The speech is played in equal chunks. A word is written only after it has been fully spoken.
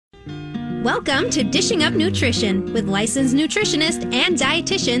Welcome to Dishing Up Nutrition with licensed nutritionists and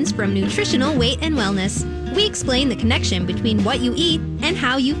dietitians from Nutritional Weight and Wellness. We explain the connection between what you eat and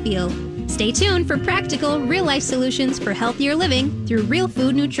how you feel. Stay tuned for practical, real-life solutions for healthier living through real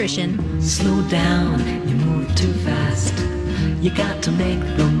food nutrition. Slow down, you move too fast. You got to make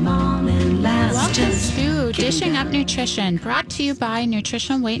the morning last. Welcome to Dishing Up Nutrition, brought to you by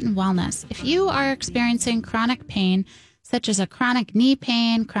Nutritional Weight and Wellness. If you are experiencing chronic pain, such as a chronic knee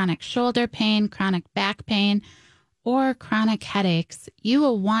pain, chronic shoulder pain, chronic back pain, or chronic headaches, you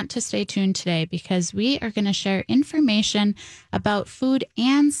will want to stay tuned today because we are going to share information about food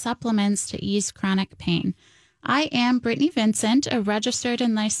and supplements to ease chronic pain. I am Brittany Vincent, a registered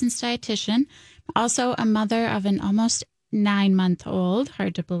and licensed dietitian, also a mother of an almost 9-month-old,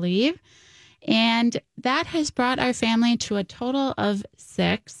 hard to believe. And that has brought our family to a total of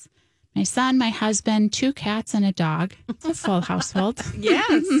 6. My son, my husband, 2 cats, and a dog. It's a full household.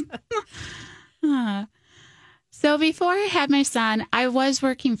 Yes. So before I had my son, I was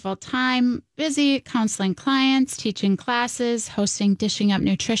working full-time, busy counseling clients, teaching classes, hosting Dishing Up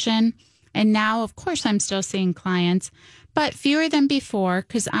Nutrition. And now, of course, I'm still seeing clients, but fewer than before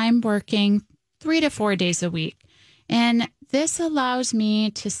because I'm working 3 to 4 days a week. And this allows me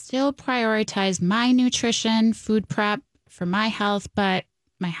to still prioritize my nutrition, food prep for my health, but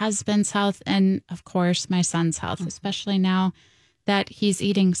my husband's health, and of course, my son's health, especially now that he's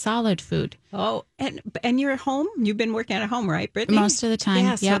eating solid food. Oh, and you're at home? You've been working at home, right, Brittany? Most of the time,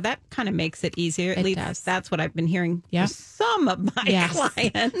 yeah. Yep. So that kind of makes it easier. At least that's what I've been hearing from some of my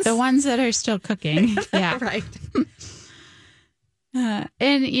clients. The ones that are still cooking. Yeah. Right. And,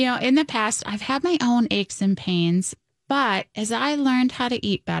 in the past, I've had my own aches and pains, but as I learned how to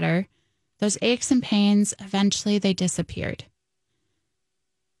eat better, those aches and pains, eventually they disappeared.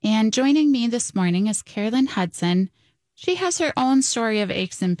 And joining me this morning is Carolyn Hudson. She has her own story of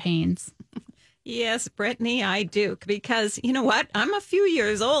aches and pains. Yes, Brittany, I do. Because you know what? I'm a few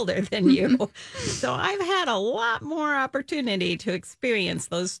years older than you. So I've had a lot more opportunity to experience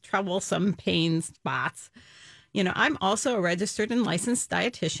those troublesome pain spots. I'm also a registered and licensed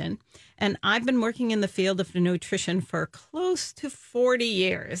dietitian, and I've been working in the field of nutrition for close to 40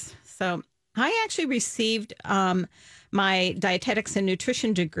 years. So I actually received my dietetics and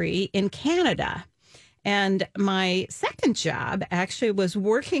nutrition degree in Canada. And my second job actually was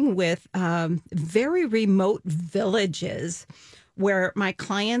working with very remote villages where my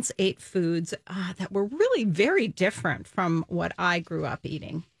clients ate foods that were really very different from what I grew up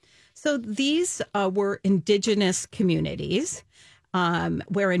eating. So these were indigenous communities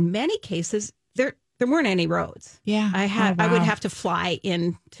where in many cases there weren't any roads. Yeah. I would have to fly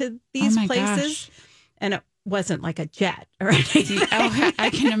into these places. Gosh. And it wasn't like a jet or anything. Oh, I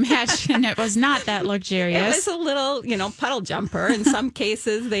can imagine it was not that luxurious. It was a little, puddle jumper. In some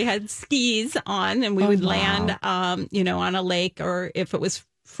cases, they had skis on, and we would land, on a lake, or if it was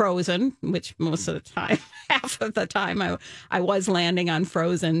frozen, which most of the time, half of the time, I was landing on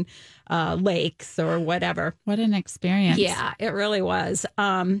frozen lakes or whatever. What an experience. Yeah, it really was.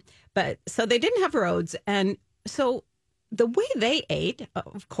 But so they didn't have roads, and so the way they ate,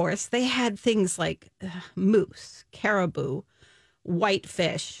 of course, they had things like moose, caribou,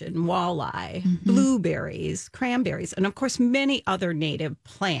 whitefish, and walleye, blueberries, cranberries, and of course, many other native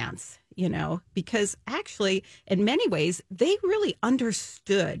plants, because actually, in many ways, they really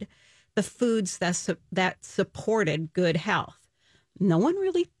understood the foods that supported good health. No one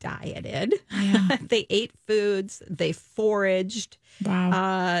really dieted. Yeah. They ate foods, they foraged,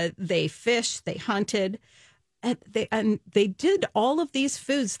 they fished, they hunted. And they did all of these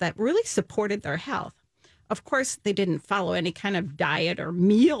foods that really supported their health. Of course, they didn't follow any kind of diet or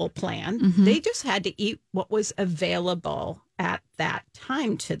meal plan. They just had to eat what was available at that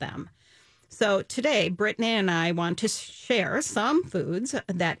time to them. So today, Brittany and I want to share some foods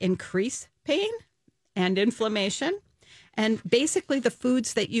that increase pain and inflammation, and basically the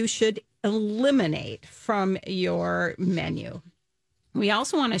foods that you should eliminate from your menu. We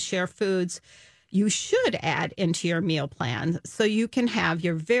also want to share foods you should add into your meal plan so you can have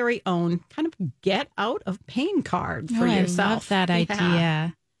your very own kind of get out of pain card for yourself. I love that idea. Yeah.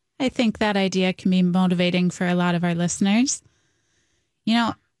 I think that idea can be motivating for a lot of our listeners.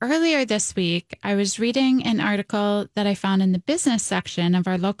 Earlier this week, I was reading an article that I found in the business section of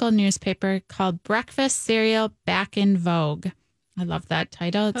our local newspaper called Breakfast Cereal Back in Vogue. I love that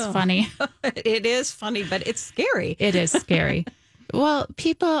title. It's funny. It is funny, but it's scary. It is scary. Well,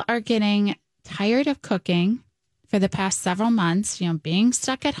 people are getting tired of cooking for the past several months, being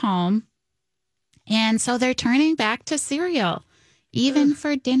stuck at home. And so they're turning back to cereal, even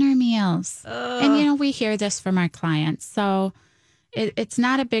for dinner meals. And, we hear this from our clients. So It's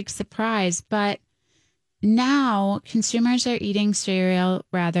not a big surprise, but now consumers are eating cereal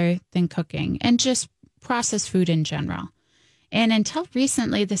rather than cooking and just processed food in general. And until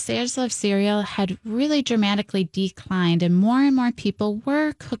recently, the sales of cereal had really dramatically declined, and more people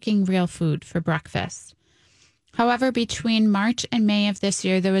were cooking real food for breakfast. However, between March and May of this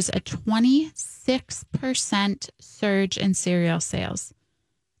year, there was a 26% surge in cereal sales.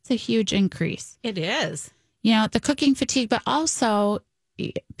 It's a huge increase. It is. You know, the cooking fatigue, but also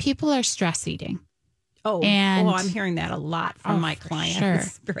people are stress eating. I'm hearing that a lot from my clients, sure.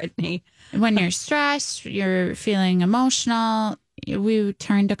 Brittany. When you're stressed, you're feeling emotional, we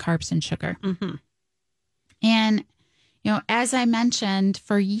turn to carbs and sugar. Mm-hmm. And, you know, as I mentioned,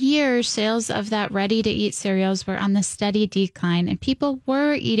 for years, sales of that ready-to-eat cereals were on the steady decline, and people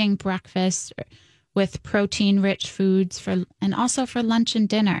were eating breakfast with protein-rich foods and also for lunch and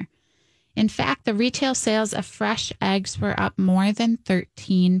dinner. In fact, the retail sales of fresh eggs were up more than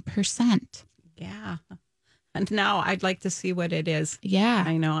 13%. Yeah. And now I'd like to see what it is. Yeah.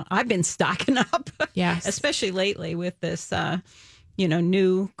 I know. I've been stocking up. Yes. Especially lately with this,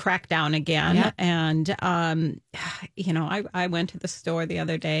 new crackdown again. Yep. And, I went to the store the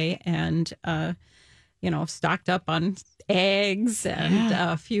other day and, stocked up on eggs and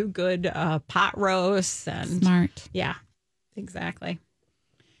a few good pot roasts. And Smart. Yeah, exactly.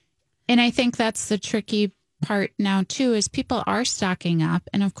 And I think that's the tricky part now too, is people are stocking up,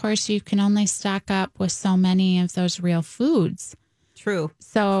 and of course you can only stock up with so many of those real foods. True.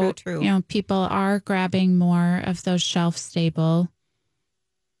 So True. You know, people are grabbing more of those shelf stable,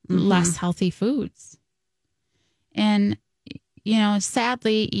 less healthy foods, and you know,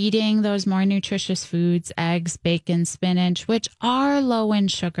 sadly, eating those more nutritious foods, eggs, bacon, spinach, which are low in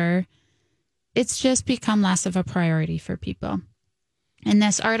sugar, it's just become less of a priority for people. And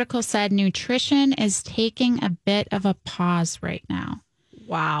this article said nutrition is taking a bit of a pause right now.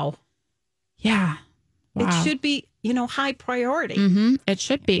 Wow. Yeah. Wow. It should be, high priority. Mm-hmm. It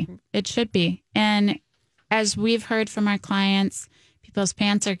should be. It should be. And as we've heard from our clients, people's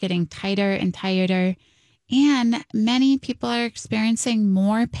pants are getting tighter and tighter. And many people are experiencing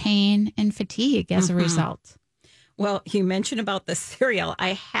more pain and fatigue as a result. Well, you mentioned about the cereal.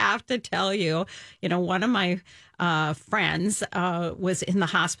 I have to tell you, one of my friends was in the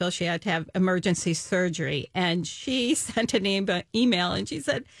hospital. She had to have emergency surgery. And she sent an email and she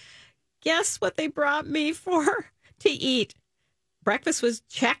said, guess what they brought me to eat? Breakfast was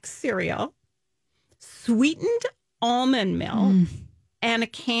Chex cereal, sweetened almond milk, and a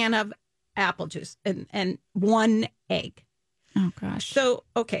can of apple juice and one egg. Oh, gosh. So,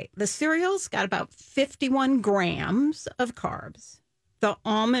 okay, the cereal's got about 51 grams of carbs. The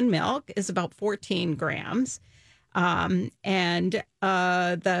almond milk is about 14 grams. And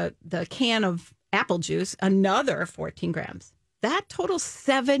the can of apple juice, another 14 grams. That totals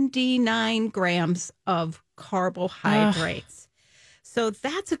 79 grams of carbohydrates. So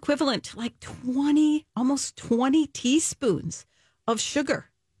that's equivalent to like almost 20 teaspoons of sugar.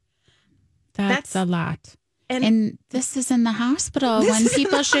 That's a lot. And And this is in the hospital when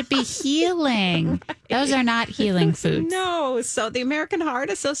people should be healing. Right. Those are not healing foods. No. So the American Heart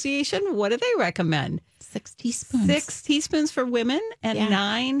Association, what do they recommend? 6 teaspoons. 6 teaspoons for women and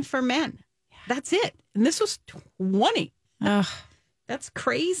 9 for men. That's it. And this was 20. Ugh, That's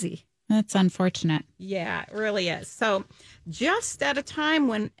crazy. that's unfortunate. Yeah, it really is. So just at a time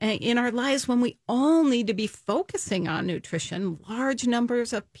when in our lives when we all need to be focusing on nutrition, large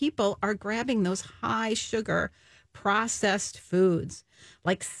numbers of people are grabbing those high sugar processed foods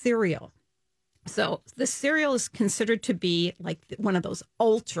like cereal. So the cereal is considered to be like one of those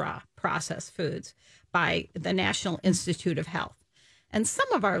ultra processed foods by the National Institute of Health. And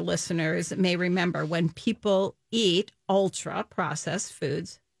some of our listeners may remember when people eat ultra processed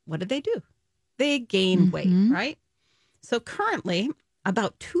foods, what do? They gain weight, right? So currently,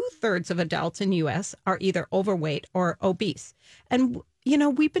 about 2/3 of adults in the U.S. are either overweight or obese. And,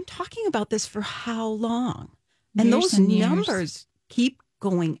 we've been talking about this for how long? And Years those and years. numbers keep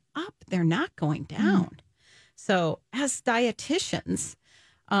going up. They're not going down. So as dietitians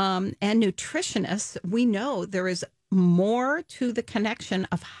and nutritionists, we know there is more to the connection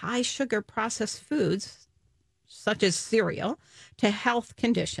of high sugar processed foods, such as cereal, to health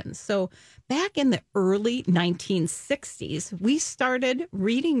conditions. So back in the early 1960s, we started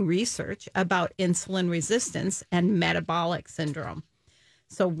reading research about insulin resistance and metabolic syndrome.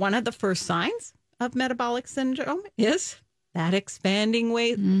 So one of the first signs of metabolic syndrome is that expanding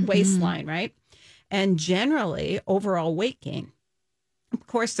waistline, right? And generally overall weight gain. Of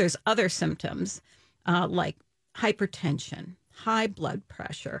course, there's other symptoms like hypertension, high blood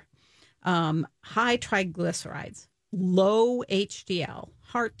pressure, high triglycerides, low HDL,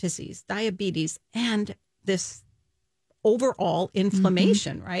 heart disease, diabetes, and this overall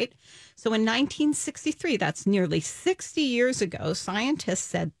inflammation, right? So in 1963, that's nearly 60 years ago, scientists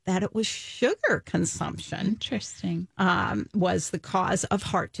said that it was sugar consumption Interesting. was the cause of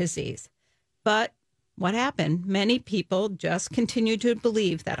heart disease. But what happened? Many people just continued to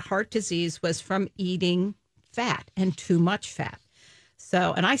believe that heart disease was from eating fat and too much fat.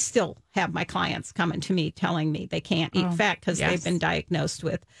 So, and I still have my clients coming to me telling me they can't eat fat because they've been diagnosed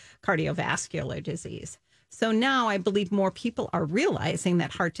with cardiovascular disease. So now I believe more people are realizing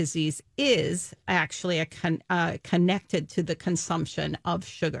that heart disease is actually connected to the consumption of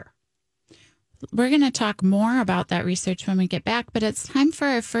sugar. We're going to talk more about that research when we get back, but it's time for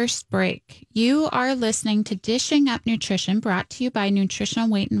our first break. You are listening to Dishing Up Nutrition, brought to you by Nutritional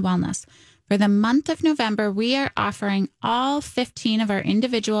Weight and Wellness. For the month of November, we are offering all 15 of our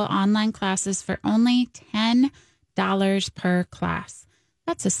individual online classes for only $10 per class.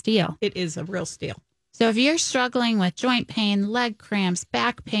 That's a steal. It is a real steal. So if you're struggling with joint pain, leg cramps,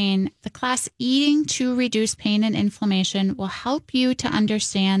 back pain, the class Eating to Reduce Pain and Inflammation will help you to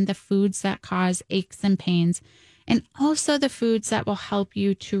understand the foods that cause aches and pains, and also the foods that will help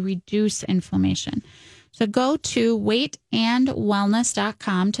you to reduce inflammation. So go to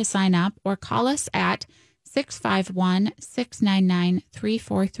weightandwellness.com to sign up, or call us at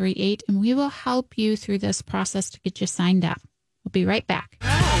 651-699-3438, and we will help you through this process to get you signed up. We'll be right back.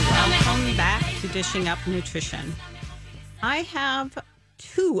 Welcome back to Dishing Up Nutrition. I have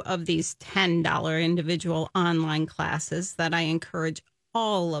 2 of these $10 individual online classes that I encourage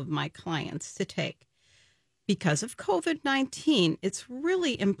all of my clients to take. Because of COVID-19, it's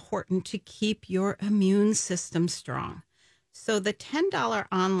really important to keep your immune system strong. So the $10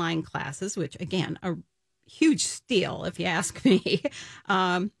 online classes, which again, a huge steal if you ask me,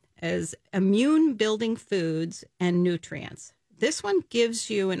 is Immune Building Foods and Nutrients. This one gives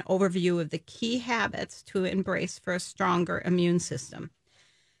you an overview of the key habits to embrace for a stronger immune system.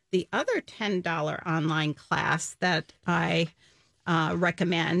 The other $10 online class that I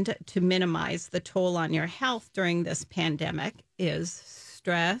recommend to minimize the toll on your health during this pandemic is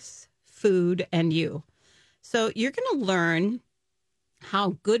Stress, Food, and You. So you're going to learn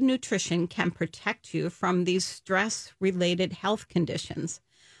how good nutrition can protect you from these stress-related health conditions.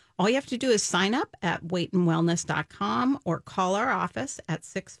 All you have to do is sign up at weightandwellness.com or call our office at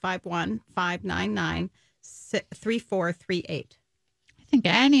 651-599-3438. I think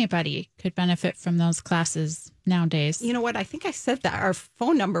anybody could benefit from those classes nowadays. You know what? I think I said that our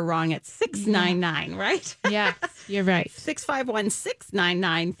phone number wrong. It's 699, right? Yeah, you're right.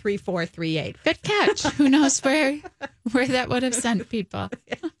 651-699-3438. Good catch. Who knows where that would have sent people.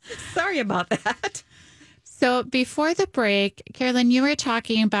 Sorry about that. So before the break, Carolyn, you were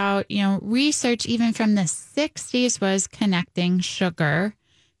talking about, research even from the 60s was connecting sugar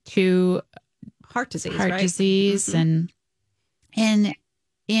to Heart disease, heart right? disease. Mm-hmm. And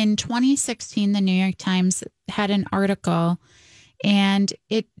in 2016, the New York Times had an article, and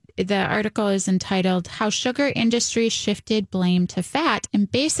the article is entitled "How Sugar Industry Shifted Blame to Fat." And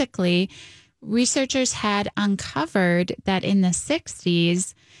basically, researchers had uncovered that in the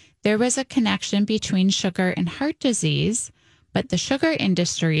 60s, there was a connection between sugar and heart disease, but the sugar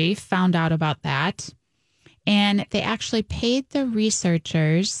industry found out about that, and they actually paid the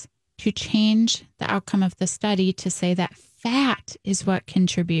researchers to change the outcome of the study to say that fat is what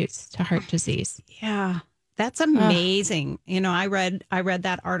contributes to heart disease. Yeah, that's amazing. I read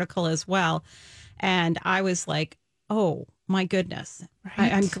that article as well, and I was like, oh my goodness.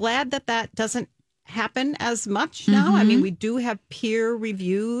 Right. I'm glad that doesn't happen as much now. I mean, we do have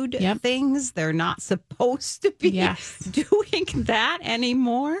peer-reviewed things. They're not supposed to be doing that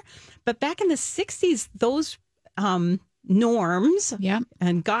anymore. But back in the 60s, those norms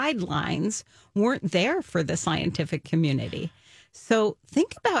and guidelines weren't there for the scientific community. So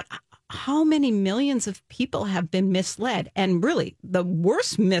think about how many millions of people have been misled. And really, the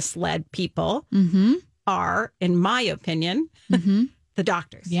worst misled people are, in my opinion, the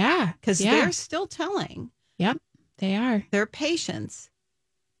doctors. Yeah. Because they're still telling they are their patients,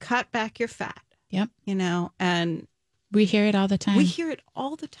 cut back your fat. Yep. And we hear it all the time. We hear it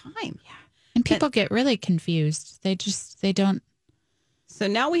all the time. Yeah. And people get really confused. They don't. So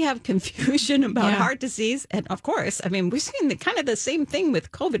now we have confusion about heart disease. And of course, I mean, we're seeing the same thing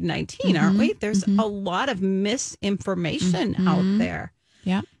with COVID-19, aren't we? There's a lot of misinformation out there.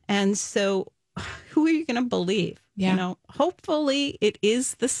 Yeah. And so who are you going to believe? Yeah. Hopefully it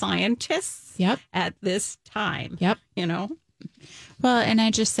is the scientists at this time. Yep. Well, and I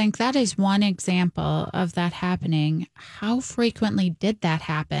just think that is one example of that happening. How frequently did that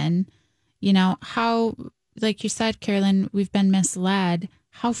happen? How like you said, Carolyn, we've been misled.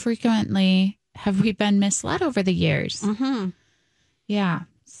 How frequently have we been misled over the years? Mm-hmm. Yeah.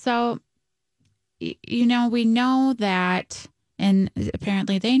 So, we know that, and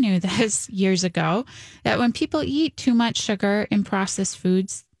apparently they knew this years ago, that when people eat too much sugar in processed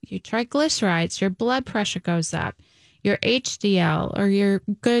foods, your triglycerides, your blood pressure goes up, your HDL or your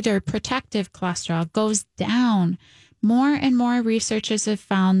good or protective cholesterol goes down. More and more researchers have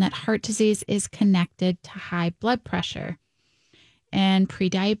found that heart disease is connected to high blood pressure and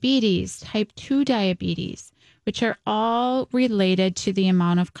prediabetes, type 2 diabetes, which are all related to the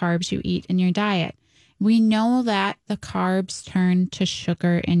amount of carbs you eat in your diet. We know that the carbs turn to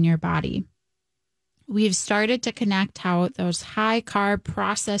sugar in your body. We've started to connect how those high carb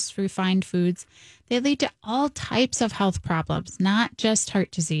processed refined foods, they lead to all types of health problems, not just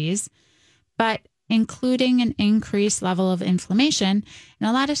heart disease, but including an increased level of inflammation. And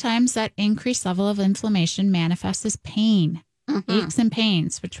a lot of times that increased level of inflammation manifests as pain, aches and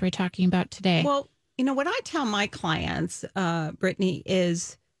pains, which we're talking about today. Well, what I tell my clients, Brittany,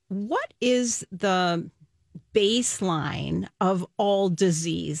 is what is the baseline of all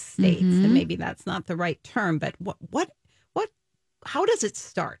disease states? And maybe that's not the right term, but how does it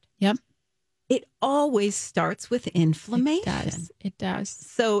start? Yep. It always starts with inflammation. It does.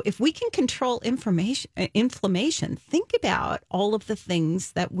 So if we can control inflammation, think about all of the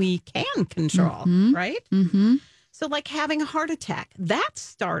things that we can control, right? Mm-hmm. So like having a heart attack, that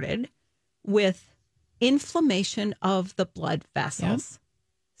started with inflammation of the blood vessels. Yep.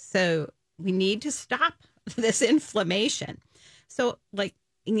 So we need to stop this inflammation. So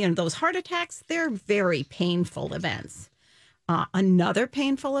those heart attacks, they're very painful events. Another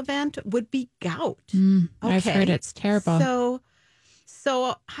painful event would be gout. Okay. I've heard it's terrible.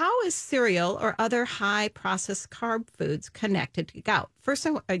 So how is cereal or other high processed carb foods connected to gout? First,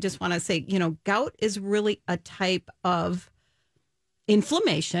 I just want to say, gout is really a type of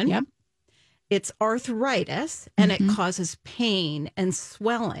inflammation. Yep. It's arthritis, and it causes pain and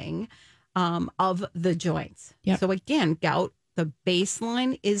swelling of the joints. Yep. So again, gout, the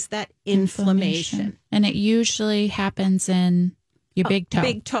baseline is that inflammation. And it usually happens in your big toe.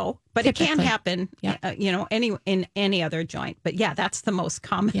 Big toe. But typically. It can happen, in any other joint. But yeah, that's the most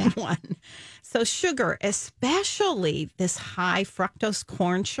common one. So sugar, especially this high fructose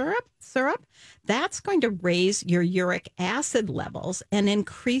corn syrup, that's going to raise your uric acid levels and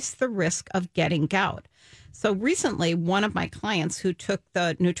increase the risk of getting gout. So recently, one of my clients who took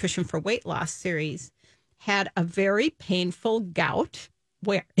the Nutrition for Weight Loss series had a very painful gout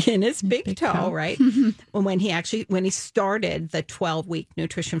in his big toe, right? when he started the 12-week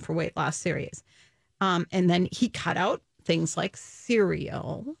Nutrition for Weight Loss series. And then he cut out things like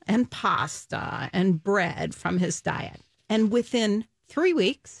cereal and pasta and bread from his diet. And within 3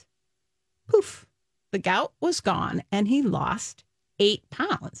 weeks, poof, the gout was gone and he lost 8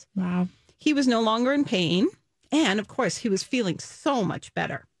 pounds. Wow. He was no longer in pain. And of course, he was feeling so much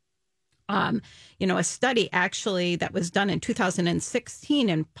better. A study actually that was done in 2016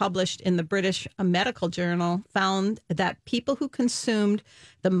 and published in the British Medical Journal found that people who consumed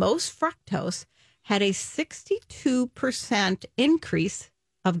the most fructose had a 62% increase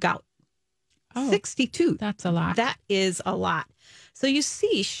of gout. Oh, 62. That's a lot. That is a lot. So you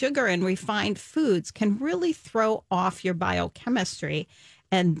see, sugar and refined foods can really throw off your biochemistry.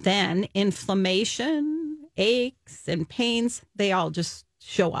 And then inflammation, aches, and pains, they all just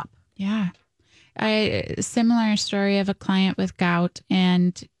show up. Yeah. Similar story of a client with gout,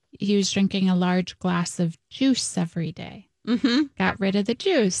 and he was drinking a large glass of juice every day. Got rid of the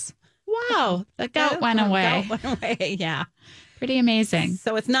juice. Wow. The gout went away. Gout went away, yeah. Pretty amazing.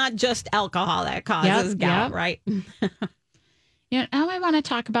 So it's not just alcohol that causes gout, right? Now I want to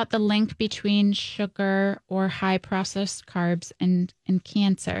talk about the link between sugar or high processed carbs and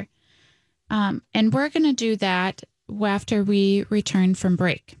cancer. And we're going to do that after we return from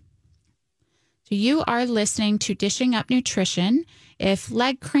break. So you are listening to Dishing Up Nutrition. If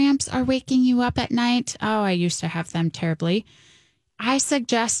leg cramps are waking you up at night, I used to have them terribly, I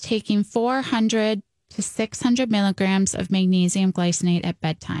suggest taking 400 to 600 milligrams of magnesium glycinate at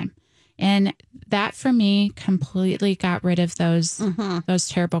bedtime. And that, for me, completely got rid of those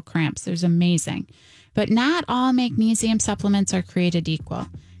terrible cramps. It was amazing. But not all magnesium supplements are created equal,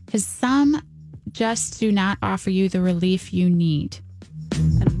 because some just do not offer you the relief you need.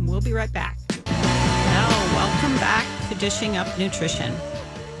 And we'll be right back. Now, welcome back to Dishing Up Nutrition.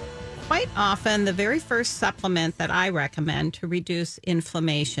 Quite often, the very first supplement that I recommend to reduce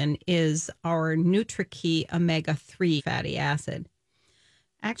inflammation is our NutriKey Omega-3 fatty acid.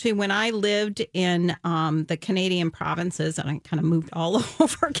 Actually, when I lived in the Canadian provinces, and I kind of moved all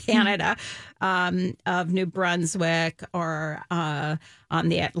over Canada, of New Brunswick or on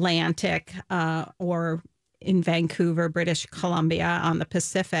the Atlantic or in Vancouver, British Columbia on the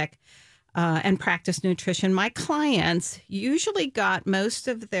Pacific, and practiced nutrition, my clients usually got most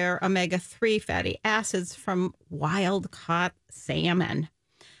of their omega-3 fatty acids from wild-caught salmon.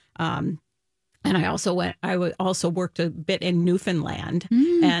 And I also worked a bit in Newfoundland,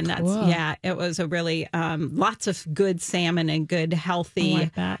 and that's cool. it was a really lots of good salmon and good healthy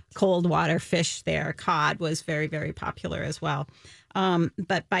cold water fish there. Cod was very, very popular as well.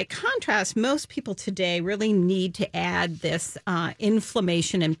 But by contrast, most people today really need to add this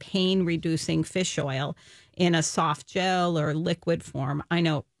inflammation and pain reducing fish oil in a soft gel or liquid form. I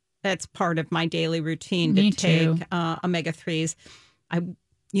know that's part of my daily routine to take omega-3s.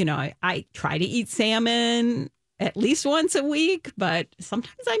 I try to eat salmon at least once a week, but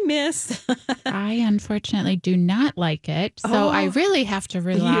sometimes I miss. I unfortunately do not like it. So I really have to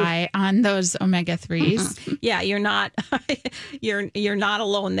rely on those omega-3s. Yeah, you're not you're not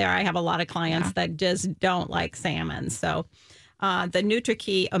alone there. I have a lot of clients that just don't like salmon. So the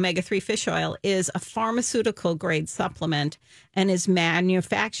NutriKey omega-3 fish oil is a pharmaceutical grade supplement and is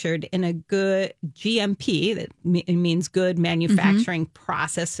manufactured in a good GMP, that means good manufacturing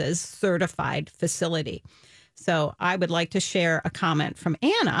processes certified facility. So I would like to share a comment from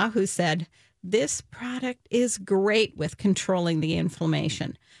Anna, who said, "This product is great with controlling the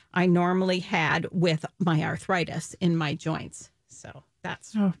inflammation I normally had with my arthritis in my joints." So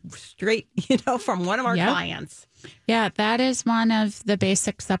that's straight, from one of our clients. Yeah, that is one of the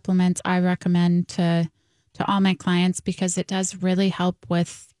basic supplements I recommend to all my clients because it does really help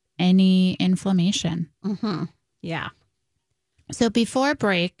with any inflammation. Mm-hmm. Yeah. So before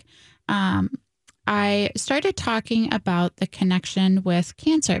break, I started talking about the connection with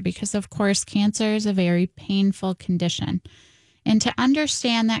cancer because, of course, cancer is a very painful condition. And to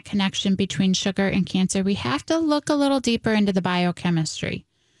understand that connection between sugar and cancer, we have to look a little deeper into the biochemistry.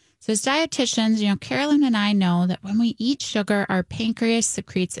 So as dietitians, Carolyn and I know that when we eat sugar, our pancreas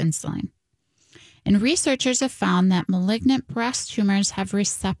secretes insulin. And researchers have found that malignant breast tumors have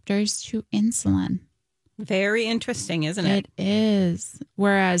receptors to insulin. Very interesting, isn't it? It is.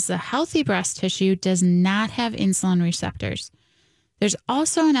 Whereas the healthy breast tissue does not have insulin receptors. There's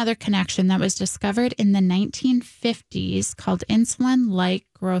also another connection that was discovered in the 1950s called insulin-like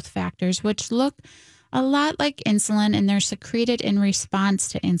growth factors, which look a lot like insulin and they're secreted in response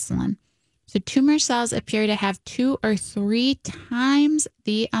to insulin. So tumor cells appear to have 2 or 3 times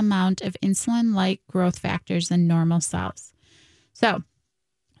the amount of insulin-like growth factors than normal cells. So,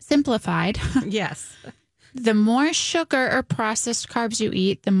 simplified. Yes. The more sugar or processed carbs you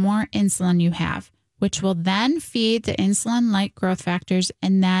eat, the more insulin you have, which will then feed the insulin-like growth factors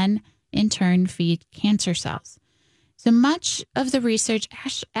and then, in turn, feed cancer cells. So much of the research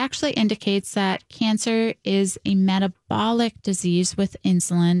actually indicates that cancer is a metabolic disease with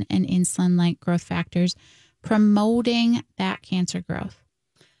insulin and insulin-like growth factors promoting that cancer growth.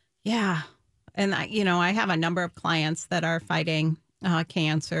 Yeah. And, I have a number of clients that are fighting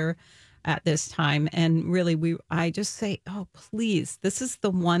cancer at this time. And really, I just say, oh, please, this is the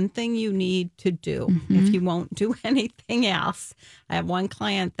one thing you need to do if you won't do anything else. I have one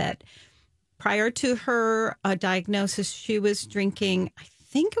client that prior to her diagnosis, she was drinking, I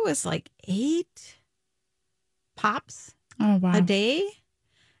think it was like 8 pops a day.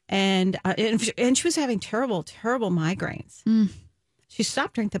 And she was having terrible, terrible migraines. She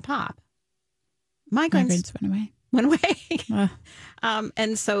stopped drinking the pop. Migraines went away.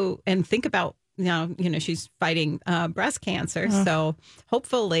 And think about, she's fighting breast cancer. So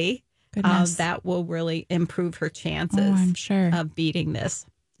hopefully that will really improve her chances I'm sure. of beating this.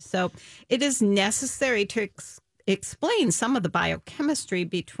 So it is necessary to explain some of the biochemistry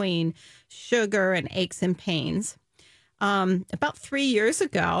between sugar and aches and pains. About 3 years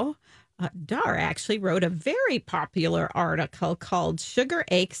ago, Dar actually wrote a very popular article called Sugar,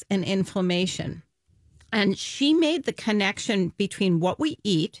 Aches, and Inflammation. And she made the connection between what we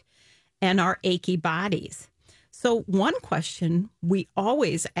eat and our achy bodies. So one question we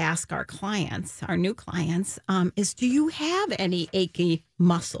always ask our clients, our new clients, is, do you have any achy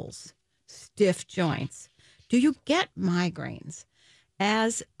muscles, stiff joints? Do you get migraines?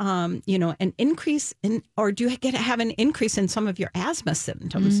 As, an increase in, or do you have an increase in some of your asthma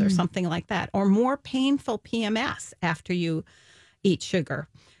symptoms or something like that, or more painful PMS after you eat sugar?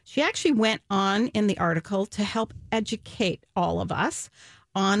 She actually went on in the article to help educate all of us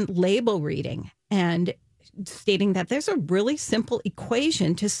on label reading and stating that there's a really simple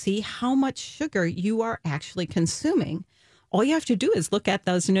equation to see how much sugar you are actually consuming. all you have to do is look at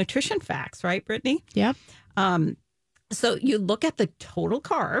those nutrition facts, right, Brittany? Yep. So you look at the total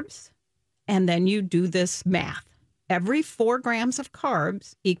carbs and then you do this math. Every 4 grams of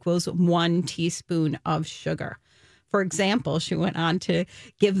carbs equals 1 teaspoon of sugar. For example, she went on to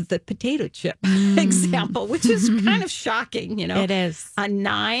give the potato chip example, which is kind of shocking, you know. It is. A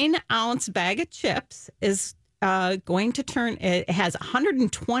 9-ounce bag of chips is going to turn, it has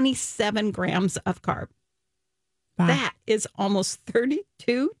 127 grams of carb. Wow. That is almost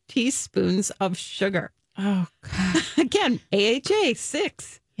 32 teaspoons of sugar. Oh, God. Again, AHA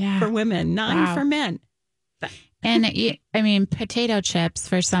 6 Yeah. for women, 9 Wow. for men. And I mean, potato chips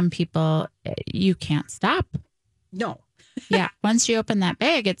for some people, you can't stop. No, Yeah. Once you open that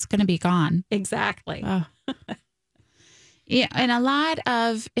bag, it's going to be gone. exactly. Oh. Yeah. And a lot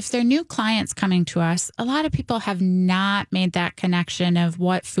of, if they're new clients coming to us, a lot of people have not made that connection of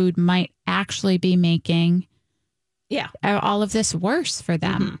what food might actually be making Yeah. all of this worse for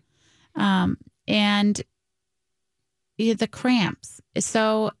them. And the cramps.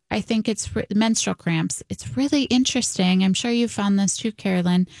 So I think it's menstrual cramps. It's really interesting. I'm sure you found this too,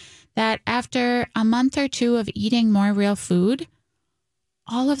 Carolyn, that after a month or two of eating more real food,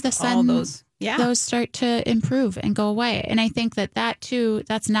 all of the sudden those start to improve and go away. And I think that too,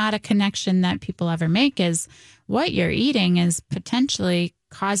 that's not a connection that people ever make, is what you're eating is potentially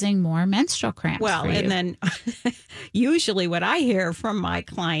causing more menstrual cramps. Well, for you. and then usually what I hear from my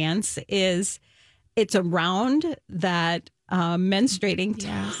clients is it's around that menstruating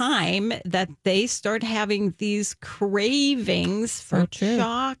Yes. time that they start having these cravings for So true.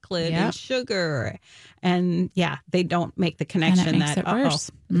 chocolate Yep. and sugar. And yeah, they don't make the connection makes that it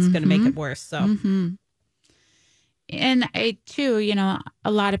worse. it's going to make Mhm. it worse. So And I too,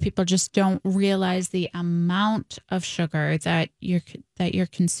 a lot of people just don't realize the amount of sugar that you're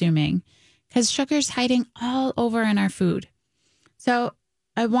consuming, because sugar's hiding all over in our food. So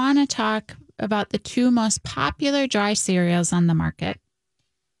I want to talk about the 2 most popular dry cereals on the market.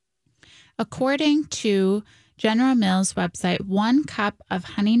 According to General Mills website, 1 cup of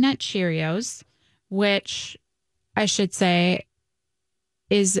Honey Nut Cheerios, which I should say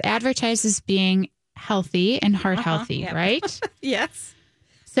is advertised as being healthy and heart healthy, yeah. right? yes.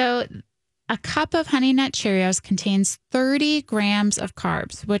 So a cup of Honey Nut Cheerios contains 30 grams of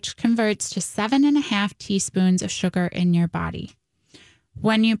carbs, which converts to 7.5 teaspoons of sugar in your body.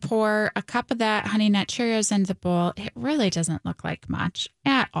 When you pour a cup of that Honey Nut Cheerios into the bowl, it really doesn't look like much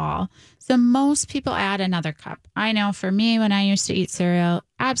at all. So most people add another cup. I know for me, when I used to eat cereal,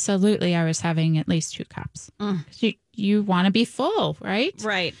 absolutely I was having at least 2 cups. 'Cause you want to be full, right?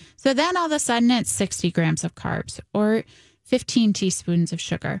 Right. So then all of a sudden it's 60 grams of carbs or 15 teaspoons of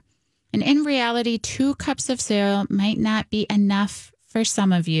sugar. And in reality, 2 cups of cereal might not be enough for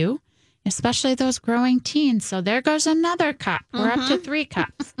some of you, especially those growing teens. So there goes another cup. We're up to 3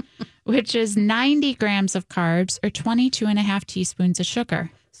 cups, which is 90 grams of carbs or 22.5 teaspoons of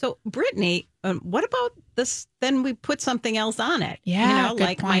sugar. So, Brittany, what about this? Then we put something else on it. Yeah, good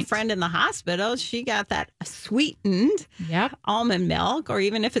like my point. friend in the hospital, she got that sweetened Yep. almond milk, or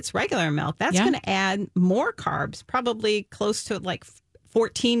even if it's regular milk, that's Yeah. going to add more carbs, probably close to like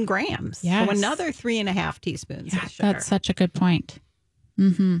 14 grams. Yes. So another 3.5 teaspoons Yeah, of sugar. that's such a good point.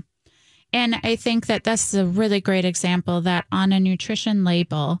 And I think that that's a really great example that on a nutrition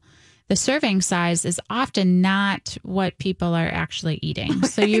label, the serving size is often not what people are actually eating.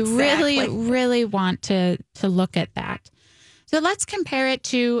 So you Exactly. really want to look at that. So let's compare it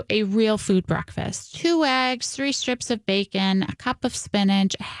to a real food breakfast. 2 eggs, 3 strips of bacon, a cup of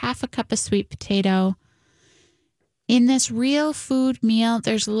spinach, a half a cup of sweet potato. In this real food meal,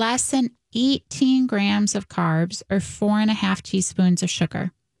 there's less than 18 grams of carbs or 4.5 teaspoons of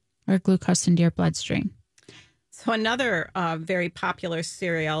sugar or glucose into your bloodstream. So another very popular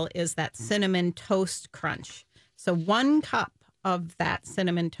cereal is that Cinnamon Toast Crunch. So 1 cup of that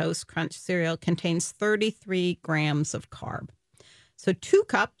Cinnamon Toast Crunch cereal contains 33 grams of carb. So 2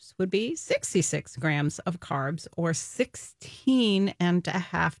 cups would be 66 grams of carbs or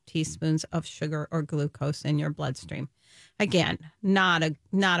 16.5 teaspoons of sugar or glucose in your bloodstream. Again, not a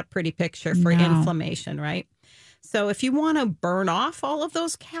pretty picture for No. inflammation, right? So if you want to burn off all of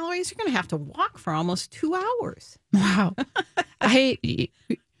those calories, you're going to have to walk for almost 2 hours. Wow.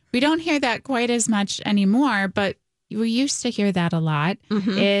 We don't hear that quite as much anymore, but we used to hear that a lot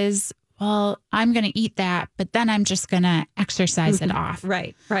is, well, I'm going to eat that, but then I'm just going to exercise it off.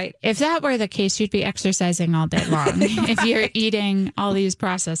 Right. If that were the case, you'd be exercising all day long if you're eating all these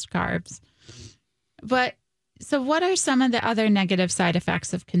processed carbs. But so what are some of the other negative side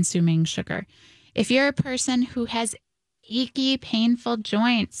effects of consuming sugar? If you're a person who has achy, painful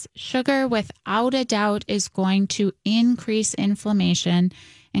joints. Sugar, without a doubt, is going to increase inflammation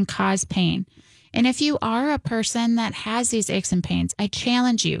and cause pain. And if you are a person that has these aches and pains, I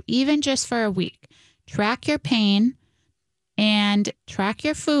challenge you, even just for a week, track your pain and track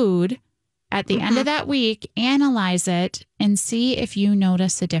your food. At the end of that week, analyze it and see if you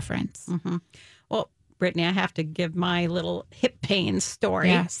notice a difference. Well, Brittany, I have to give my little hip pain story.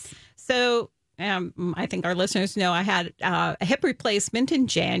 Yes. So I think our listeners know I had a hip replacement in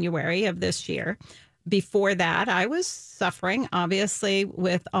January of this year. Before that, I was suffering, obviously,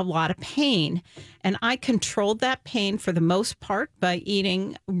 with a lot of pain. And I controlled that pain for the most part by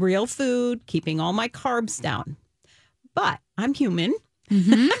eating real food, keeping all my carbs down. But I'm human.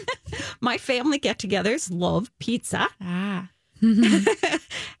 My family get-togethers love pizza.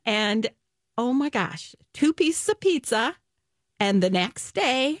 And oh my gosh, 2 pieces of pizza. And the next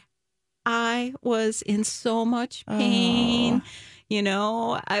day, I was in so much pain. You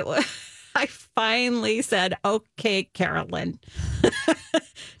know, I finally said, okay, Carolyn,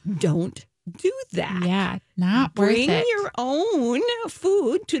 don't do that. Yeah, not worth it. Bring your own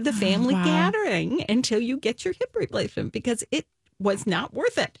food to the family gathering until you get your hip replacement, because it was not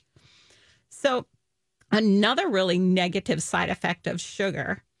worth it. So another really negative side effect of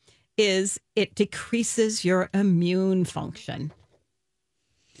sugar is it decreases your immune function.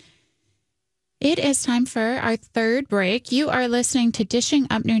 It is time for our third break. You are listening to Dishing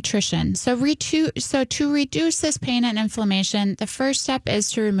Up Nutrition. So to reduce this pain and inflammation, the first step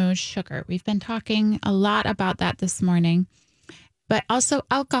is to remove sugar. We've been talking a lot about that this morning, but also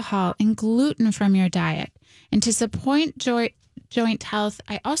alcohol and gluten from your diet. And to support joint health,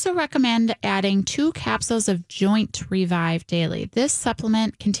 I also recommend adding 2 capsules of Joint Revive daily. This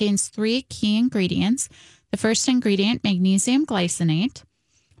supplement contains 3 key ingredients. The first ingredient, magnesium glycinate,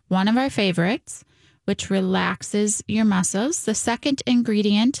 one of our favorites, which relaxes your muscles. The second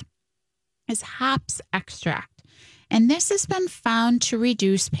ingredient is hops extract, and this has been found to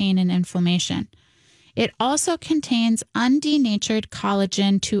reduce pain and inflammation. It also contains undenatured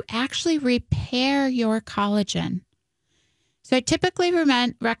collagen to actually repair your collagen. So I typically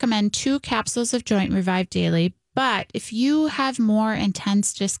recommend 2 capsules of Joint Revive daily, but if you have more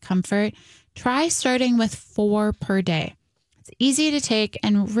intense discomfort, try starting with 4 per day. It's easy to take,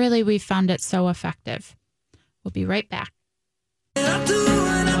 and really we've found it so effective. We'll be right back. Well,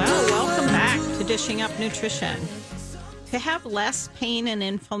 welcome back to Dishing Up Nutrition. To have less pain and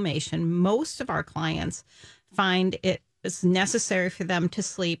inflammation, most of our clients find it is necessary for them to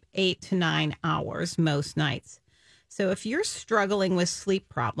sleep 8 to 9 hours most nights. So if you're struggling with sleep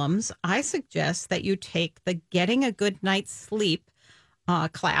problems, I suggest that you take the Getting a Good Night's Sleep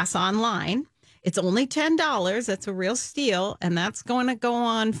class online. It's only $10. That's a real steal. And that's going to go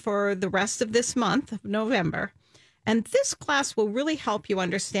on for the rest of this month of November. And this class will really help you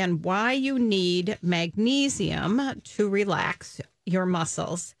understand why you need magnesium to relax your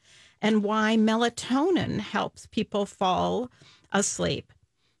muscles and why melatonin helps people fall asleep,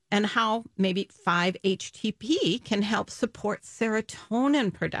 and how maybe 5-HTP can help support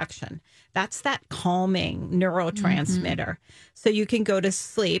serotonin production. That's that calming neurotransmitter. So you can go to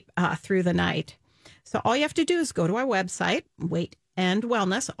sleep through the night. So all you have to do is go to our website, Weight and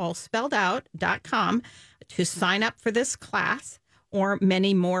Wellness, all spelled out.com, to sign up for this class or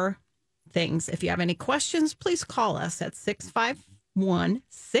many more things. If you have any questions, please call us at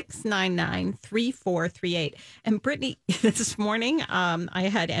 651-699-3438. And Brittany, this morning, I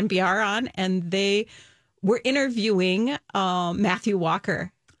had NPR on, and they were interviewing Matthew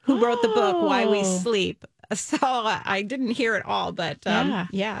Walker, who wrote the book, Why We Sleep. So I didn't hear it all, but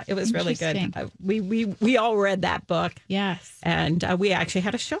yeah, it was really good. We all read that book. Yes. And we actually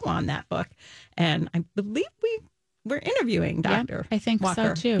had a show on that book. And I believe we were interviewing Dr. I think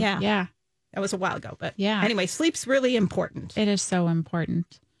Walker. so too. Yeah. That was a while ago, but yeah. Anyway, sleep's really important. It is so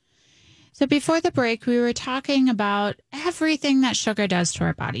important. So before the break, we were talking about everything that sugar does to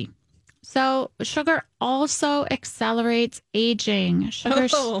our body. So sugar also accelerates aging.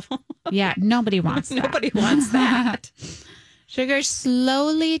 Yeah, nobody wants that. Nobody wants that. Sugar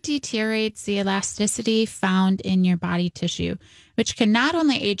slowly deteriorates the elasticity found in your body tissue, which can not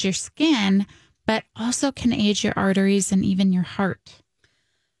only age your skin, but also can age your arteries and even your heart.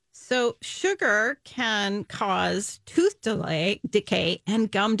 So sugar can cause tooth decay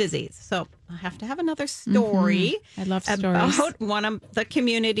and gum disease. So I have to have another story. I love stories. About one of the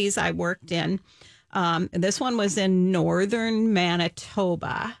communities I worked in. This one was in northern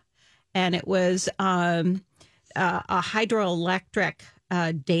Manitoba, and it was a hydroelectric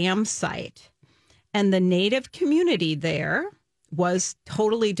dam site. And the native community there was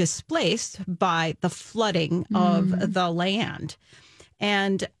totally displaced by the flooding of the land.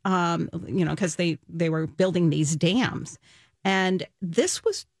 And, because they were building these dams. And this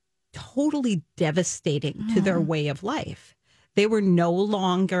was totally devastating to their way of life. They were no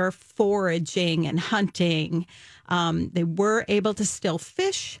longer foraging and hunting. They were able to still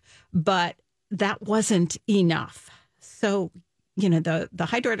fish, but that wasn't enough. So, the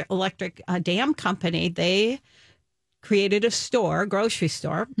hydroelectric dam company, they created a grocery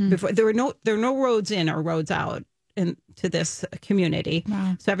store. Before there were no roads in or roads out into this community.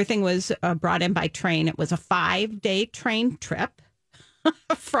 Wow. So everything was brought in by train. It was a 5-day train trip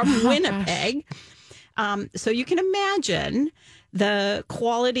from Winnipeg. So you can imagine the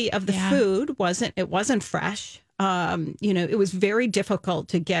quality of the food wasn't fresh. It was very difficult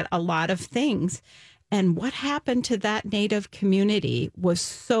to get a lot of things. And what happened to that native community was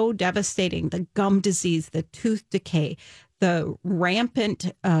so devastating. The gum disease, the tooth decay, the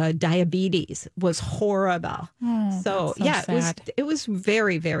rampant diabetes was horrible. So sad. It was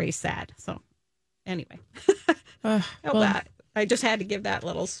very, very sad. So anyway, I just had to give that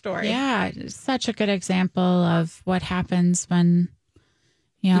little story. Yeah, it's such a good example of what happens when,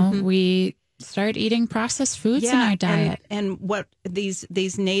 we start eating processed foods in our diet. And what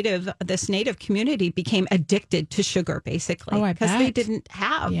this native community became addicted to sugar, basically. Oh, I because bet. they didn't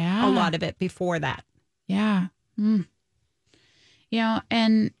have a lot of it before that. Yeah.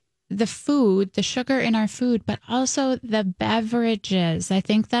 And the food, the sugar in our food, but also the beverages. I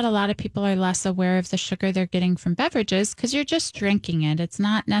think that a lot of people are less aware of the sugar they're getting from beverages because you're just drinking it. It's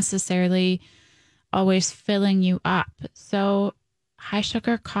not necessarily always filling you up. So high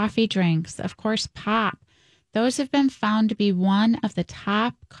sugar coffee drinks, of course, pop. Those have been found to be one of the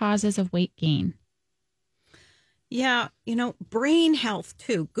top causes of weight gain. Yeah, brain health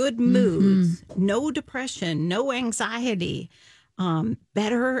too, good moods, no depression, no anxiety,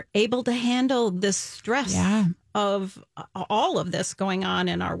 better able to handle the stress of all of this going on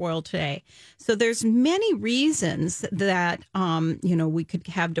in our world today. So there's many reasons that, we could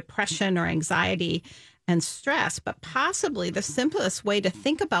have depression or anxiety and stress, but possibly the simplest way to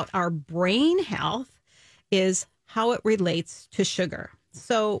think about our brain health is how it relates to sugar.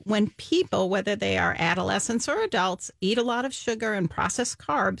 So when people, whether they are adolescents or adults, eat a lot of sugar and processed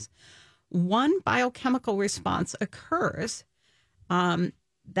carbs, one biochemical response occurs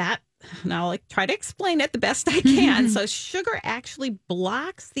that, and I'll try to explain it the best I can. So sugar actually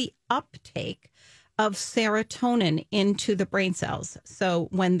blocks the uptake of serotonin into the brain cells. So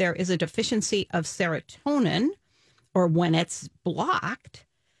when there is a deficiency of serotonin, or when it's blocked,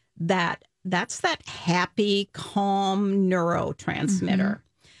 that's that happy, calm neurotransmitter.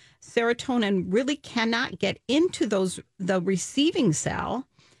 Serotonin really cannot get into the receiving cell.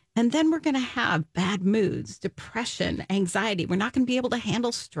 And then we're going to have bad moods, depression, anxiety. We're not going to be able to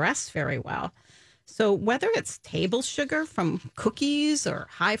handle stress very well. So whether it's table sugar from cookies or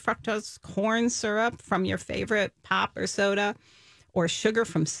high fructose corn syrup from your favorite pop or soda, or sugar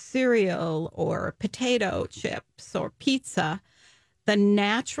from cereal or potato chips or pizza, the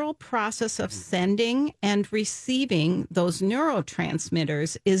natural process of sending and receiving those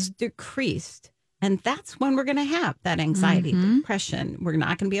neurotransmitters is decreased. And that's when we're going to have that anxiety, depression. We're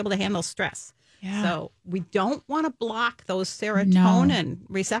not going to be able to handle stress. Yeah. So we don't want to block those serotonin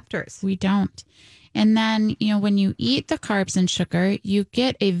receptors. We don't. And then, when you eat the carbs and sugar, you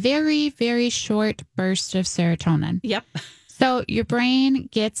get a very, very short burst of serotonin. Yep. So your brain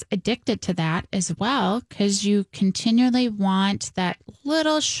gets addicted to that as well because you continually want that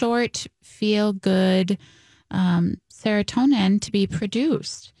little short, feel good serotonin to be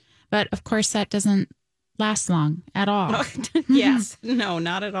produced. But of course, that doesn't last long at all. Yes. No,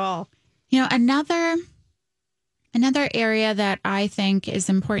 not at all. Another area that I think is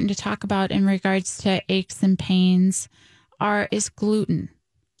important to talk about in regards to aches and pains is gluten.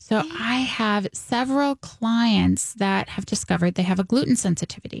 So I have several clients that have discovered they have a gluten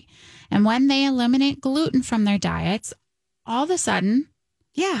sensitivity. And when they eliminate gluten from their diets, all of a sudden,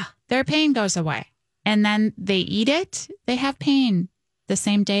 their pain goes away. And then they eat it, they have pain the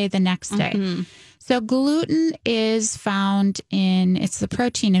same day, the next day. So gluten is found it's the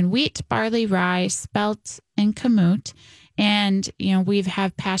protein in wheat, barley, rye, spelt, and kamut. And, we've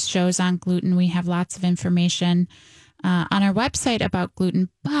had past shows on gluten. We have lots of information on our website about gluten,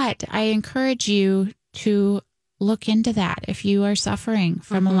 but I encourage you to look into that if you are suffering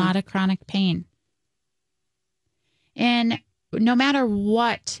from a lot of chronic pain. And no matter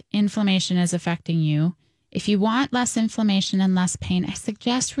what inflammation is affecting you, if you want less inflammation and less pain, I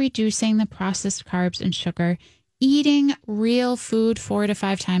suggest reducing the processed carbs and sugar, eating real food 4 to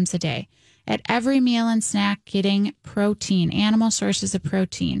 5 times a day. At every meal and snack, getting protein, animal sources of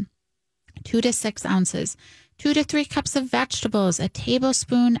protein, 2 to 6 ounces, 2 to 3 cups of vegetables, a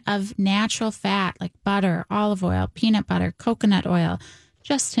tablespoon of natural fat like butter, olive oil, peanut butter, coconut oil,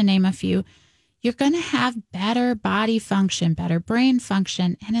 just to name a few. You're going to have better body function, better brain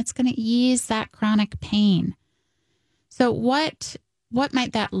function, and it's going to ease that chronic pain. So what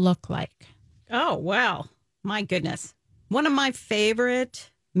might that look like? Oh, well, my goodness. One of my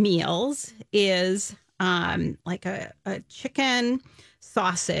favorite meals is like a chicken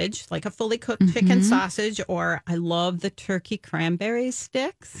sausage, like a fully cooked chicken sausage, or I love the turkey cranberry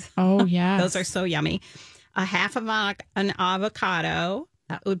sticks. Oh, yeah. Those are so yummy. A half of an avocado.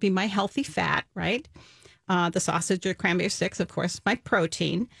 That would be my healthy fat, right? The sausage or cranberry sticks, of course, my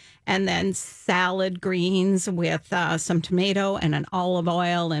protein. And then salad greens with some tomato and an olive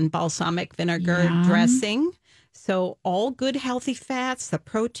oil and balsamic vinegar dressing. So all good healthy fats, the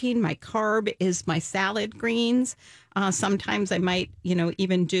protein, my carb is my salad greens. Sometimes I might,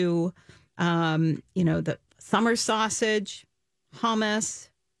 even do, the summer sausage, hummus,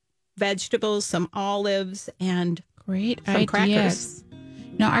 vegetables, some olives, and great some ideas. crackers.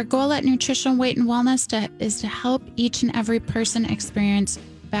 Our goal at Nutrition, Weight, and Wellness is to help each and every person experience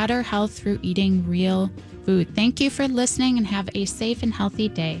better health through eating real food. Thank you for listening and have a safe and healthy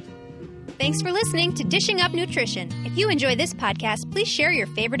day. Thanks for listening to Dishing Up Nutrition. If you enjoy this podcast, please share your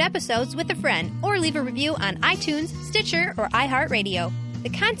favorite episodes with a friend or leave a review on iTunes, Stitcher, or iHeartRadio. The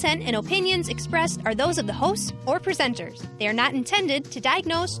content and opinions expressed are those of the host or presenters. They are not intended to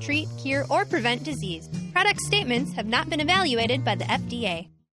diagnose, treat, cure, or prevent disease. Product statements have not been evaluated by the FDA.